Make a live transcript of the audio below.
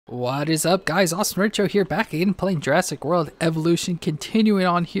What is up, guys? FallenRedZeo here, back again playing Jurassic World Evolution, continuing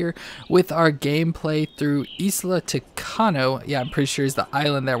on here with our gameplay through Isla Tacano. Yeah, I'm pretty sure is the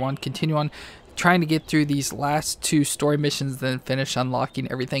island that I want to continue on, trying to get through these last two story missions, then finish unlocking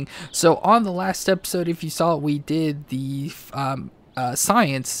everything. So on the last episode, if you saw it, we did the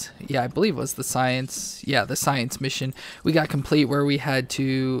science, yeah, I believe it was the science, yeah, the science mission. We got complete where we had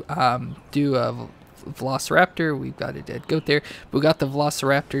to do a Velociraptor. We've got a dead goat there. We got the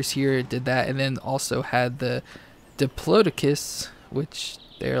Velociraptors here, did that, and then also had the Diplodocus, which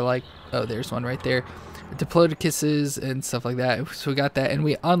they're like, oh, there's one right there, Diplodocuses and stuff like that. So we got that, and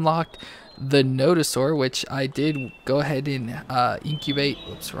we unlocked the Nodosaur, which I did go ahead and incubate,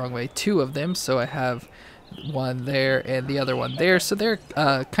 whoops, wrong way, 2 of them. So I have one there and the other one there. So they're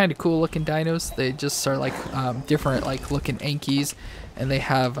kind of cool looking dinos. They just are like different like looking Ankies, and they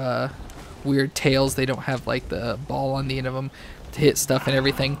have weird tails. They don't have like the ball on the end of them to hit stuff and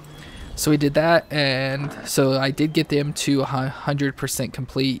everything. So we did that, and so I did get them to 100%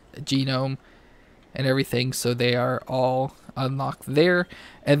 complete genome and everything, so they are all unlocked there.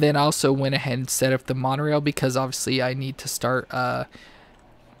 And then I also went ahead and set up the monorail because obviously I need to start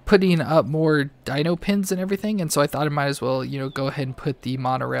putting up more dino pins and everything, and so I thought I might as well, you know, go ahead and put the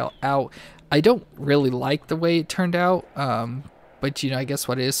monorail out. I don't really like the way it turned out, but you know, I guess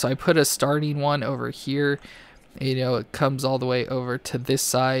what it is. So I put a starting one over here, you know, it comes all the way over to this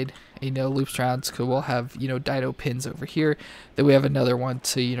side, you know, loops around, so we'll have, you know, dino pins over here. Then we have another one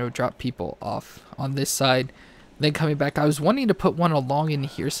to, you know, drop people off on this side. Then coming back, I was wanting to put one along in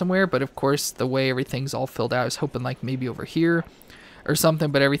here somewhere, but of course the way everything's all filled out, I was hoping like maybe over here or something,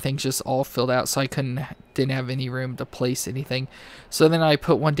 but everything's just all filled out, so I didn't have any room to place anything. So then I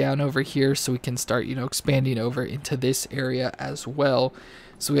put one down over here so we can start, you know, expanding over into this area as well.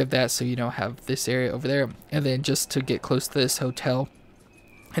 So we have that, so you know, have this area over there, and then just to get close to this hotel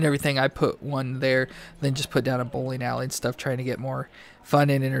and everything, I put one there, then just put down a bowling alley and stuff, trying to get more fun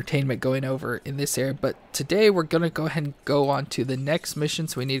and entertainment going over in this area. But today we're gonna go ahead and go on to the next mission,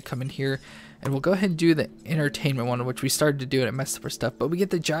 so we need to come in here and we'll go ahead and do the entertainment one, which we started to do and it messed up our stuff. But we get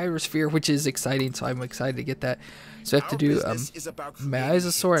the Gyrosphere, which is exciting, so I'm excited to get that. So we have to do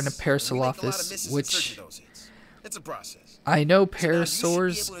Maiasaura and a Parasaurolophus, which I know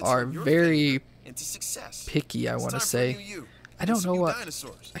Parasaurs are very picky, I want to say. I don't know what,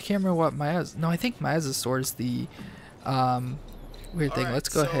 I can't remember what no, I think Maiasaur is the weird thing. Let's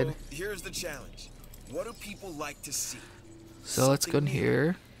go ahead. Here's the challenge. What do people like to see? So let's go in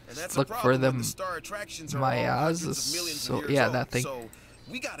here. Let's look for the Maiasaur. So yeah, that thing. So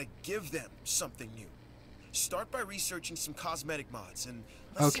we gotta give them something new. Start by researching some cosmetic mods, and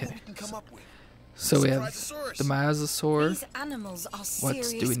let's see what we can come up with. So we have the Maiasaur. What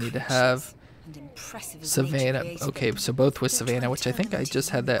do we need to have? Savannah. Okay, so both with Savannah, which I think I just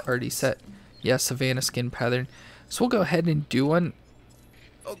had that already set. Yeah, Savannah skin pattern. So we'll go ahead and do one.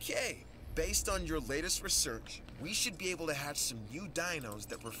 Okay, based on your latest research, we should be able to hatch some new dinos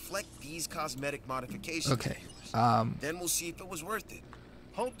that reflect these cosmetic modifications. Okay. Then we'll see if it was worth it.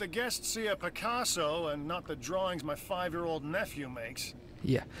 Hope the guests see a Picasso and not the drawings my 5-year-old nephew makes.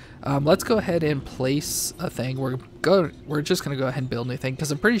 Yeah. Let's go ahead and place a thing. We're just gonna go ahead and build a new thing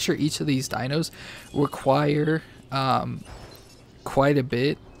because I'm pretty sure each of these dinos require quite a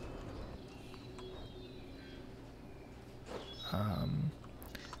bit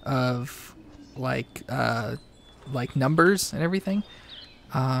of like numbers and everything.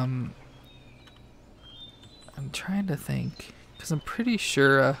 I'm trying to think because I'm pretty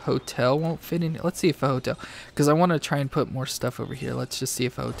sure a hotel won't fit in. Let's see if a hotel, because I want to try and put more stuff over here. Let's just see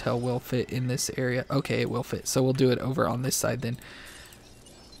if a hotel will fit in this area. Okay, it will fit, so we'll do it over on this side then.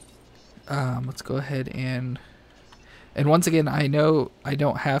 Let's go ahead and once again, I know I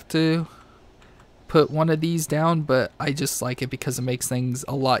don't have to put one of these down, but I just like it because it makes things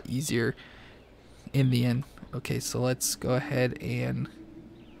a lot easier in the end. Okay, so let's go ahead and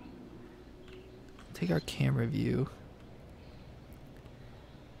take our camera view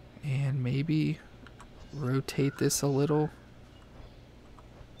and maybe rotate this a little.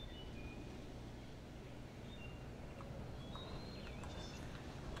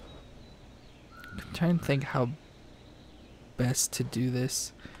 I'm trying to think how best to do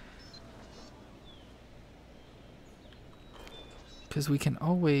this, because we can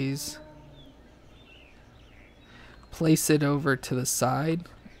always place it over to the side.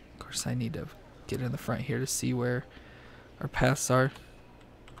 Of course, I need to get in the front here to see where our paths are.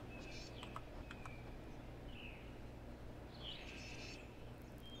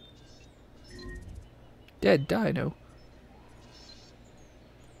 Dead dino.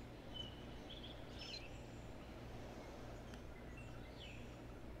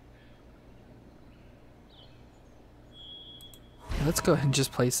 Let's go ahead and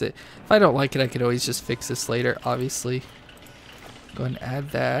just place it. If I don't like it, I could always just fix this later, obviously. Go ahead and add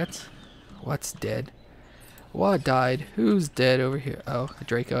that. What's dead? What died? Who's dead over here? Oh, a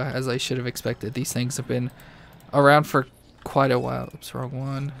Draco, as I should have expected. These things have been around for quite a while. Oops, wrong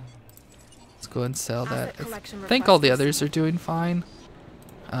one. Let's go ahead and sell that. I think all the others are doing fine.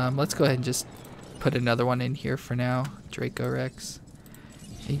 Let's go ahead and just put another one in here for now. Draco Rex.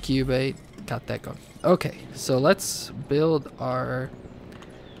 Incubate. Got that going. Okay, so let's build our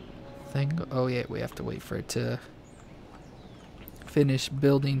thing. Oh yeah, we have to wait for it to finish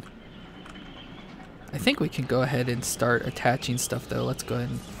building. I think we can go ahead and start attaching stuff though. Let's go ahead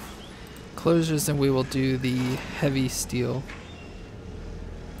and closures, and we will do the heavy steel.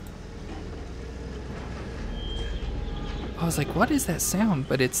 I was like, what is that sound?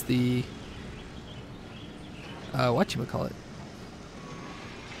 But it's the whatchamacallit?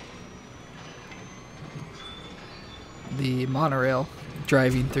 The monorail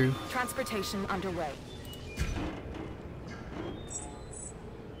driving through. Transportation underway.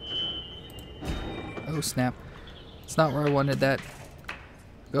 Oh snap. It's not where I wanted that.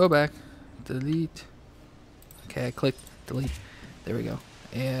 Go back. Delete. Okay, I clicked delete. There we go.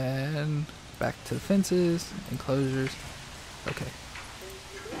 And back to the fences, enclosures. Okay.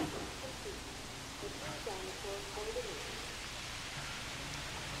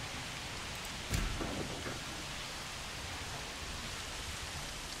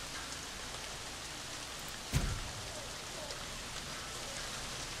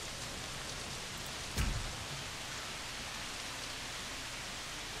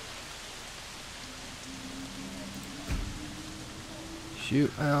 Shoot.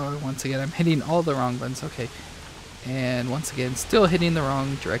 Oh, once again, I'm hitting all the wrong buttons. Okay. And once again, still hitting the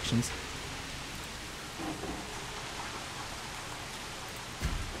wrong directions.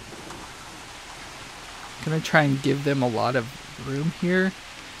 Gonna try and give them a lot of room here.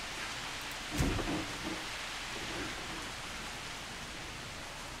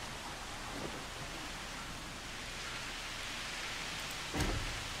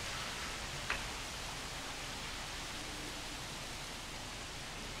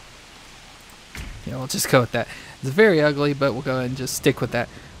 Yeah, we'll just go with that. It's very ugly, but we'll go ahead and just stick with that.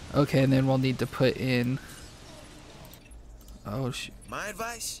 Okay, and then we'll need to put in... Oh, shoot. My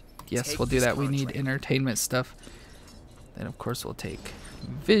advice? Yes, we'll do that. We need entertainment stuff. Then, of course, we'll take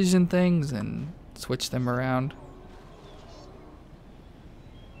vision things and switch them around.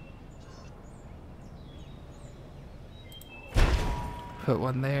 Put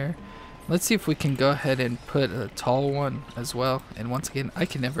one there. Let's see if we can go ahead and put a tall one as well. And once again, I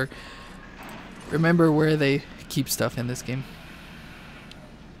can never remember where they keep stuff in this game.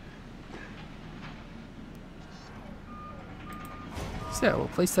 So yeah, we'll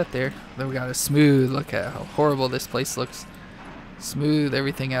place that there. Then we got a smooth. Look at how horrible this place looks. Smooth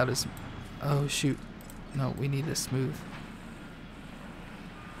everything out is... Oh shoot. No, we need a smooth.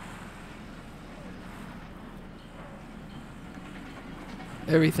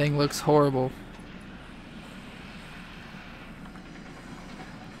 Everything looks horrible.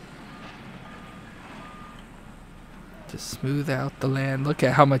 To smooth out the land. Look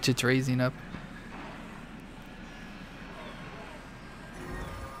at how much it's raising up.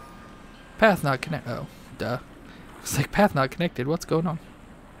 Path not connect. Oh, duh. It's like path not connected. What's going on?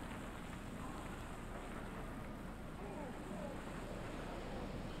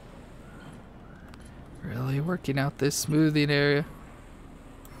 Really working out this smoothing area.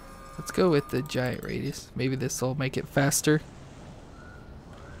 Let's go with the giant radius. Maybe this will make it faster.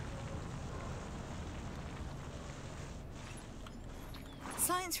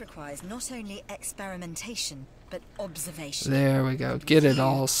 Science requires not only experimentation, but observation. There we go. Get it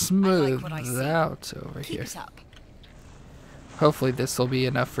all smoothed out over here. Hopefully this will be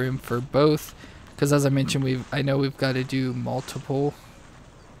enough room for both, because as I mentioned, I know we've got to do multiple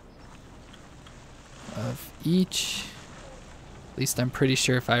of each. At least I'm pretty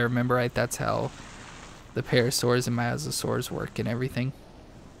sure, if I remember right, that's how the Parasaurs and Maiasaurs work and everything.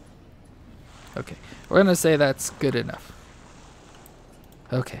 Okay, we're gonna say that's good enough.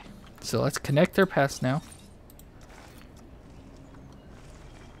 Okay, so let's connect their paths now.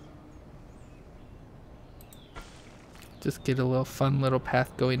 Just get a little fun little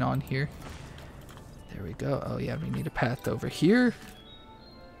path going on here. There we go. Oh yeah, we need a path over here.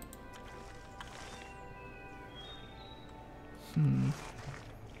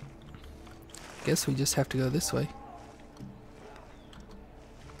 Guess we just have to go this way.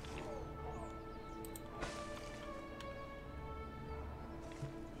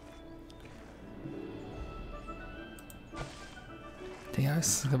 Dang, I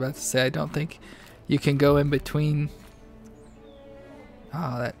was about to say, I don't think you can go in between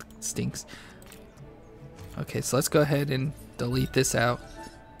Oh, that stinks. Okay, so let's go ahead and delete this out.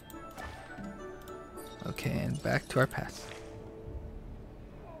 Okay, and back to our path.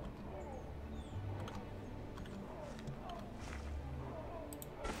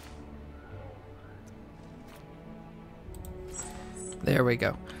 There we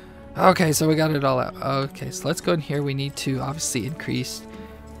go. Okay, so we got it all out. Okay, so let's go in here. We need to obviously increase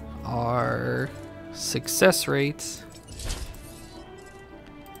our success rates.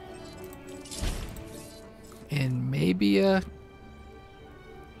 And maybe a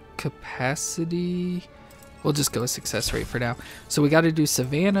capacity. We'll just go with success rate for now. So we got to do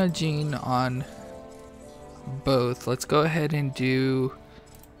Savannah Gene on both. Let's go ahead and do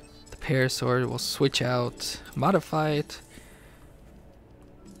the Parasaur. We'll switch out, modify it.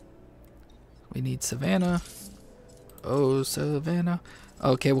 We need Savannah. Oh, Savannah.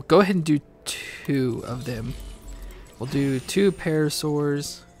 Okay, we'll go ahead and do 2 of them. We'll do 2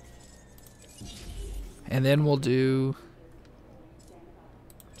 Parasaurs. And then we'll do,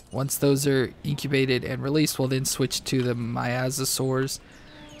 once those are incubated and released, we'll then switch to the Maiasaurs.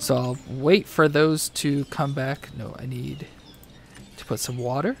 So I'll wait for those to come back. No, I need to put some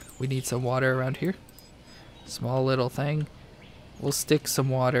water. We need some water around here. Small little thing. We'll stick some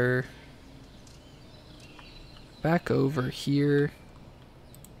water back over here,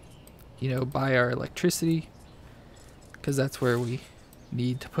 you know, by our electricity, because that's where we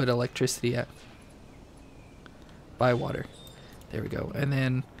need to put electricity at. By water. There we go. And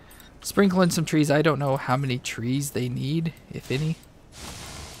then sprinkle in some trees. I don't know how many trees they need, if any.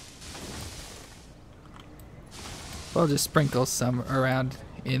 I'll just sprinkle some around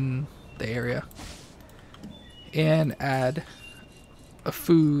in the area. And add a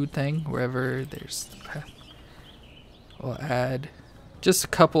food thing wherever there's the path. We'll add just a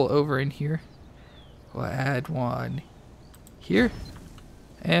couple over in here. We'll add one here.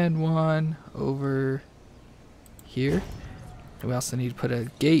 And one over here. We also need to put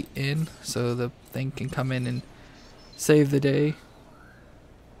a gate in so the thing can come in and save the day.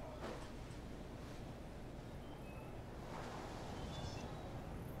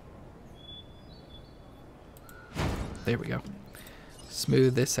 There we go.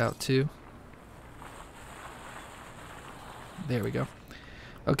 Smooth this out too. There we go.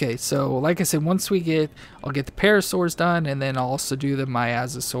 Okay, so like I said, once I'll get the Parasaurs done, and then I'll also do the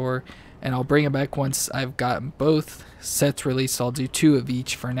Maiasaur, and I'll bring it back once I've gotten both sets released. So I'll do 2 of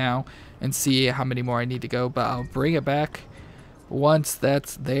each for now and see how many more I need to go, but I'll bring it back once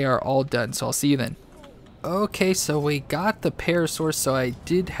they are all done. So I'll see you then. Okay, so we got the Parasaurs, so I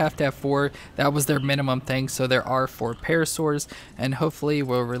did have to have 4. That was their minimum thing, so there are 4 Parasaurs, and hopefully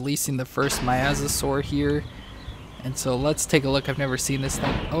we're releasing the first Maiasaur here. And so let's take a look. I've never seen this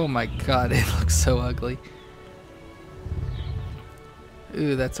thing. Oh my god, it looks so ugly.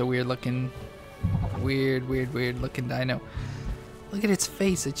 Ooh, that's a weird looking looking dino. Look at its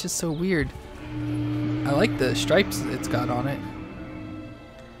face, it's just so weird. I like the stripes it's got on it.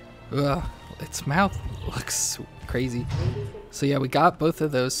 Ugh, its mouth looks crazy. So yeah, we got both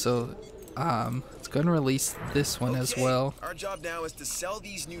of those, so let's go and release this one as well. Our job now is to sell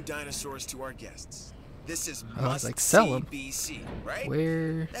these new dinosaurs to our guests. This is like sell them. BC, right?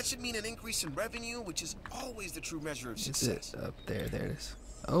 Where? That should mean an increase in revenue, which is always the true measure of Is success. it up there? There it is.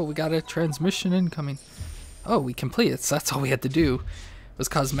 Oh, we got a transmission incoming. Oh, we completed. So that's all we had to do was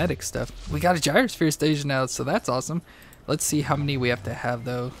cosmetic stuff. We got a Gyrosphere Station now, so that's awesome. Let's see how many we have to have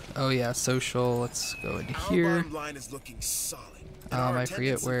though. Oh yeah, social. Let's go into here. Our bottom line is looking solid. I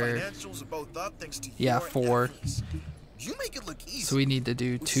forget where. Financials are both up thanks to Yeah, your 4. efforts. You make it look easy. So we need to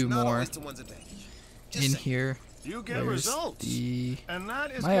do 2 more in here. You get There's results, the and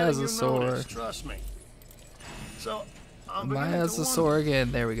that is getting you Maiasaur. noticed, trust me. So, I'm beginning to Maiasaur wonder,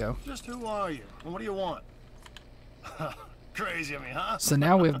 again. There we go. just who are you, and what do you want? Crazy of me, huh? So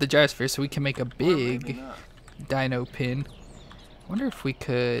now we have the Gyrosphere, so we can make a Or maybe big not. dino pin. Wonder if we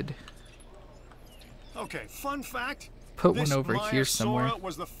could Okay, fun fact. put This one over here somewhere. Maiasaura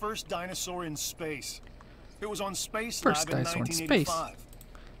was the first dinosaur in space. It was on Space First Lab in dinosaur in space. 1985.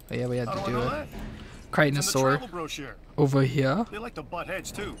 Oh yeah, we had How to do I do know a that? It's in the Crinosaur travel brochure. over here. They like to butt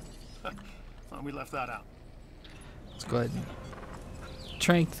heads too. Well, we left that out. Let's go ahead and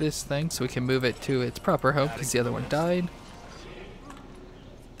trank this thing so we can move it to its proper home because the other one died.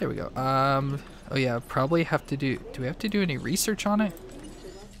 There we go. Oh yeah, probably have to do we have to do any research on it?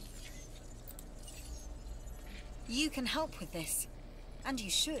 You can help with this. And you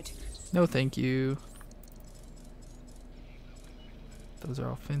should. No thank you. Those are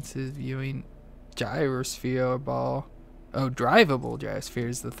all fences, viewing, gyrosphere ball. Oh, drivable gyrosphere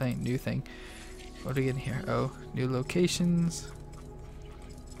is the thing, new thing. What do we get in here? Oh, new locations.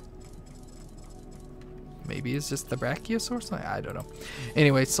 Maybe it's just the Brachiosaurus? I don't know.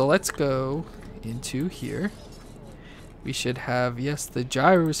 Anyway, so let's go into here. We should have, yes, the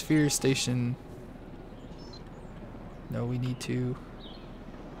Gyrosphere Station. No, we need to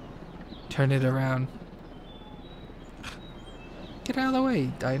turn it around. Get out of the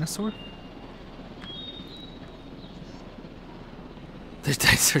way, dinosaur. The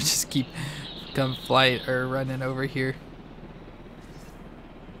dinosaurs just keep flying or running over here.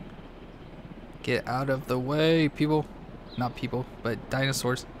 Get out of the way, people. Not people, but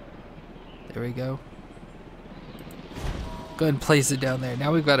dinosaurs. There we go. Go ahead and place it down there.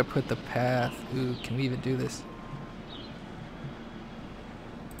 Now we've got to put the path. Ooh, can we even do this?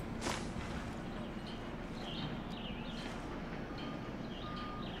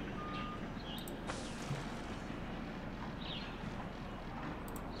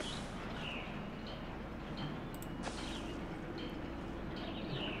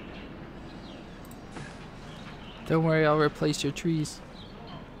 Don't worry, I'll replace your trees.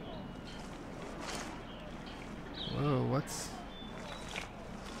 Whoa, what's...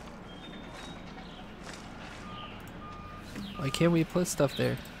 Why can't we put stuff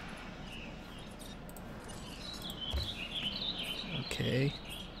there? Okay.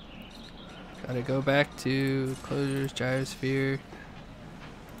 Gotta go back to closures, gyrosphere.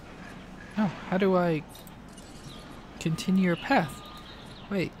 Oh, how do I continue your path?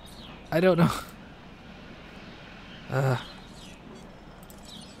 Wait, I don't know.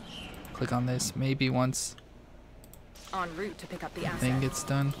 Click on this. Maybe once en route to pick up the thing asset. gets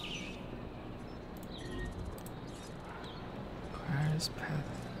done. Where's path?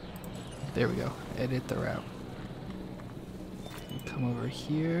 There we go. Edit the route. Come over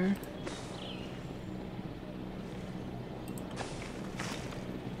here.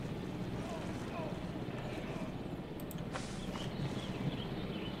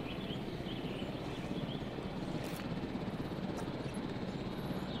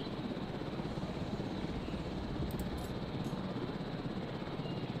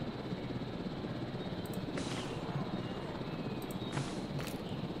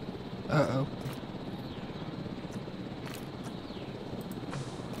 Uh-oh.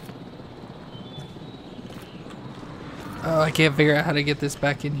 Oh, I can't figure out how to get this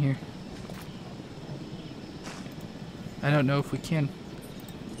back in here. I don't know if we can.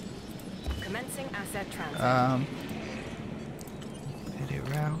 Commencing asset transit. Edit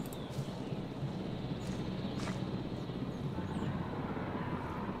route.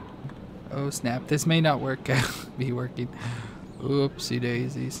 Oh snap, this may not work out. Be working. Oopsie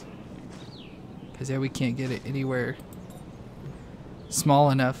daisies. Because yeah, we can't get it anywhere small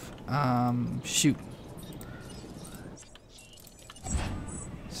enough. Shoot.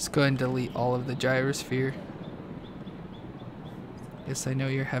 Just go ahead and delete all of the gyrosphere. Guess I know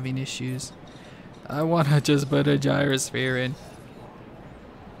you're having issues. I want to just put a gyrosphere in.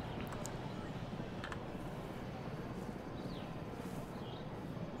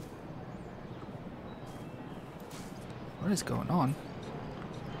 What is going on?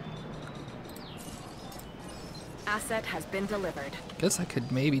 Asset has been delivered. Guess I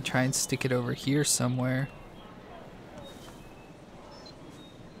could maybe try and stick it over here somewhere.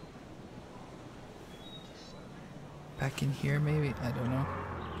 Back in here maybe? I don't know.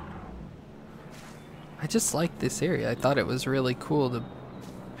 I just like this area. I thought it was really cool to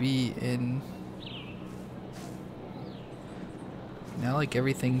be in. Now like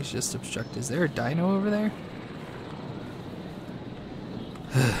everything's just obstructed. Is there a dino over there?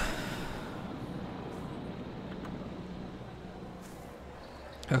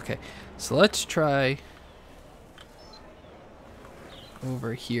 Okay, so let's try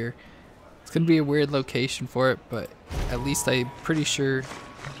over here. It's gonna be a weird location for it, but at least I'm pretty sure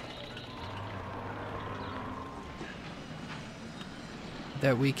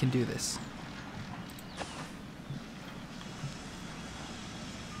that we can do this.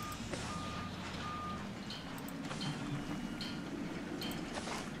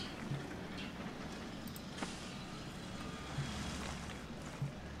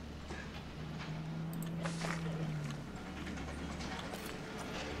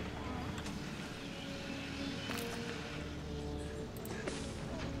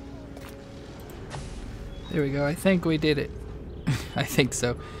 There we go. I think we did it. I think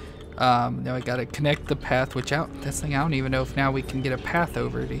so. Now I gotta connect the path, which this thing, I don't even know if now we can get a path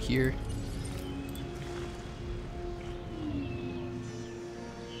over to here.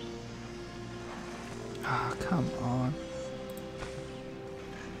 Ah, come on.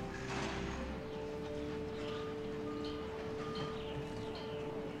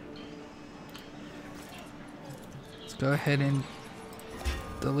 Let's go ahead and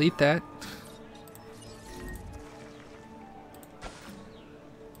delete that.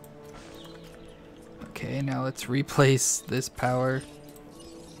 Okay, now let's replace this power.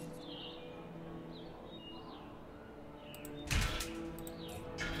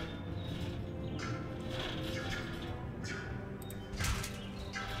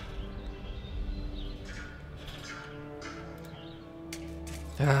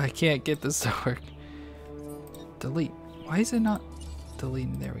 I can't get this to work. Delete. Why is it not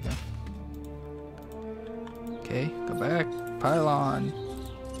deleting? There we go. Okay, go back. Pylon.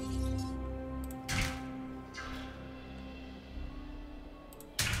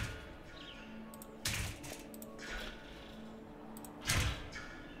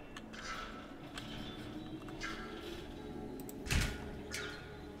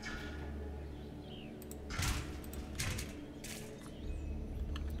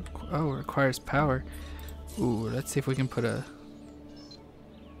 Oh, it requires power. Ooh, let's see if we can put a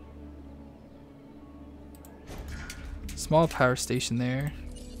small power station there.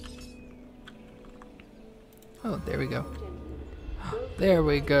 Oh, there we go. There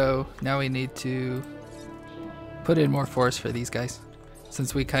we go. Now we need to put in more force for these guys,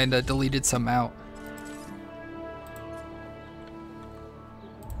 since we kind of deleted some out.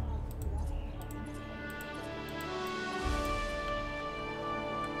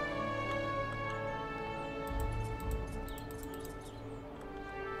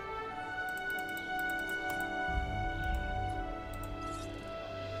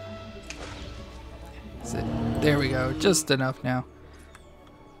 There we go, just enough now.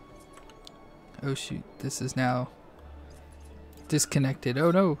 Oh shoot, this is now disconnected. Oh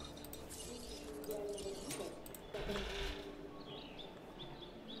no.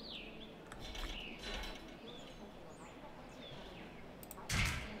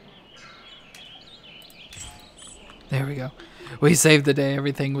 There we go. We saved the day,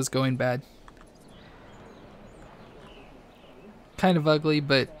 everything was going bad. Kind of ugly,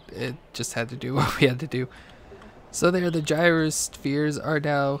 but it just had to do what we had to do. So there, the gyrospheres are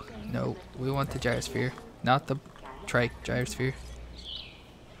now... No, we want the gyrosphere, not the gyrosphere.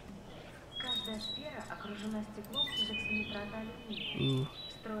 Ooh.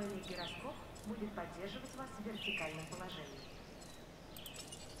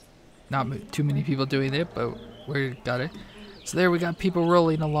 Not too many people doing it, but we got it. So there, we got people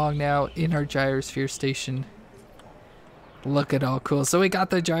rolling along now in our Gyrosphere Station. Look at all cool. So we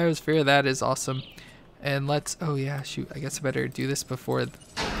got the gyrosphere. That is awesome. And let's... Oh yeah, shoot. I guess I better do this before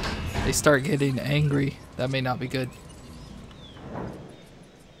they start getting angry. That may not be good.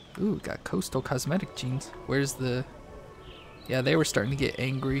 Ooh, got coastal cosmetic genes. Where's the... Yeah, they were starting to get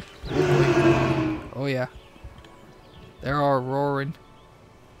angry. Oh yeah. They're all roaring.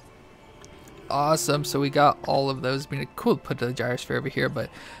 Awesome. So we got all of those. It'd be cool to put the gyrosphere over here, but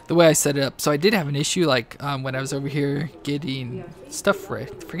the way I set it up, so I did have an issue like when I was over here getting stuff for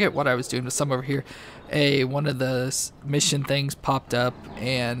it. Forget what I was doing with some over here. One of the mission things popped up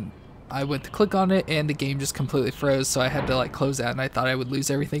and I went to click on it and the game just completely froze, so I had to like close out, and I thought I would lose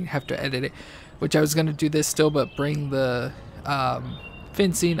everything, have to edit it, which I was going to do this still, but bring the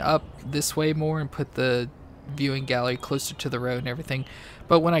fencing up this way more and put the viewing gallery closer to the road and everything.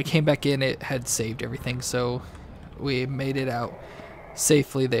 But when I came back in, it had saved everything, so we made it out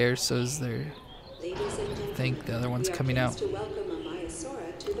safely there. So is there... I think the other one's coming out.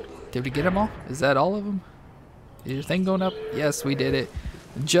 Did we get them all? Is that all of them? Is your thing going up? Yes, we did it.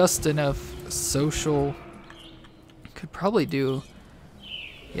 Just enough social. Could probably do,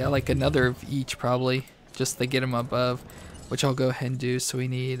 yeah, like another of each probably, just to get them above, which I'll go ahead and do. So we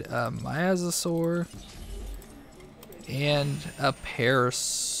need a Maiasaura and a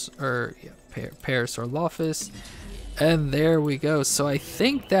Parasaurolophus, and there we go. So I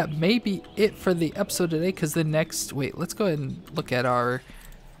think that may be it for the episode today, because the next... Wait, let's go ahead and look at our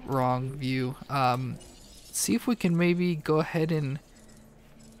wrong view. See if we can maybe go ahead and...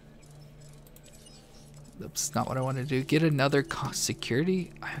 That's not what I want to do. Get another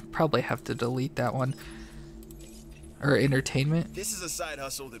security. I probably have to delete that one. Or entertainment. This is a side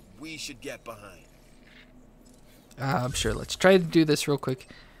hustle that we should get behind. I'm sure. Let's try to do this real quick.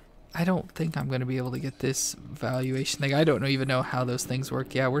 I don't think I'm going to be able to get this valuation thing. I don't even know how those things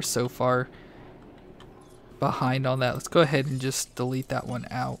work. Yeah, we're so far behind on that. Let's go ahead and just delete that one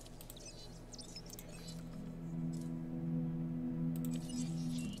out.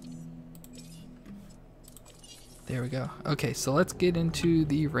 There we go. Okay, so let's get into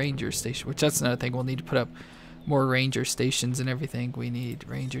the ranger station, which that's another thing. We'll need to put up more ranger stations and everything. We need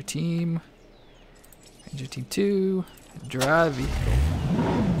ranger team. Ranger team 2, drive vehicle.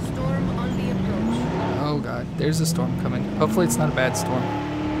 Storm on the approach. Oh god, there's a storm coming. Hopefully it's not a bad storm.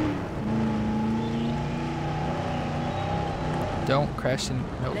 Don't crash in.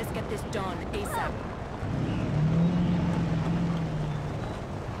 Nope. Let's get this done ASAP.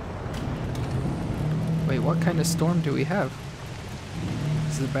 Wait, what kind of storm do we have?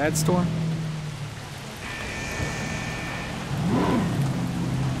 Is it a bad storm?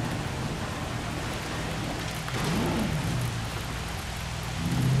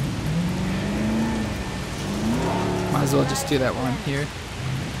 Might as well just do that one here.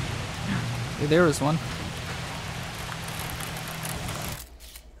 Hey, there was one.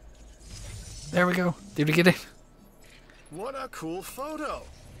 There we go. Did we get it? What a cool photo.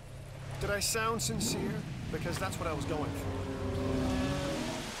 Did I sound sincere? Because that's what I was going for.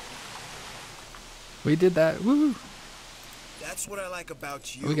 We did that. Woo! That's what I like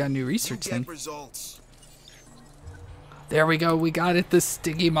about you. We got new research you thing. get results. There we go. We got it. The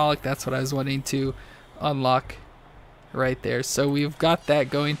Stygimoloch. That's what I was wanting to unlock right there. So we've got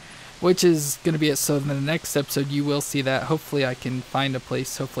that going, which is going to be it. So in the next episode, you will see that. Hopefully I can find a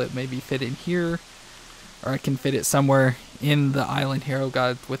place. Hopefully it maybe fit in here, or I can fit it somewhere in the island here. Oh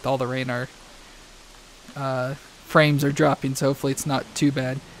God, with all the rain, our frames are dropping, so hopefully it's not too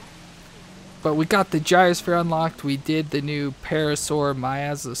bad. But we got the Gyrosphere unlocked. We did the new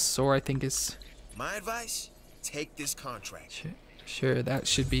Maiasaura, I think is... My advice? Take this contract. Sure, that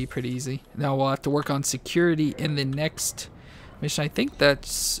should be pretty easy. Now we'll have to work on security in the next mission. I think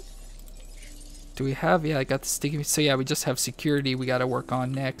that's... Do we have... Yeah, I got the sticky... So yeah, we just have security we got to work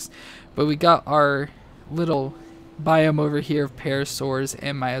on next. But we got our little biome over here of Parasaurs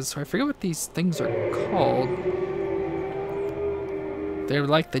and Maiasaura. I forget what these things are called. They're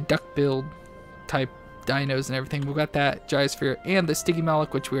like the duck-billed type dinos and everything. We got that Gyrosphere and the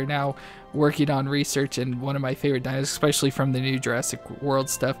Stygimoloch, which we're now working on research, and one of my favorite dinos, especially from the new Jurassic World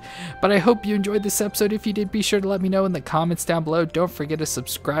stuff. But I hope you enjoyed this episode. If you did, be sure to let me know in the comments down below. Don't forget to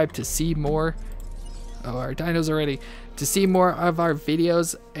subscribe to see more. Oh, our dinos are ready. To see more of our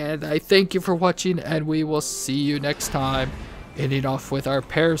videos, and I thank you for watching, and we will see you next time. Ending off with our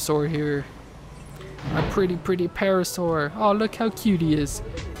Parasaur here. Our pretty Parasaur. Oh, look how cute he is.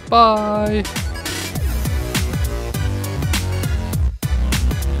 Bye.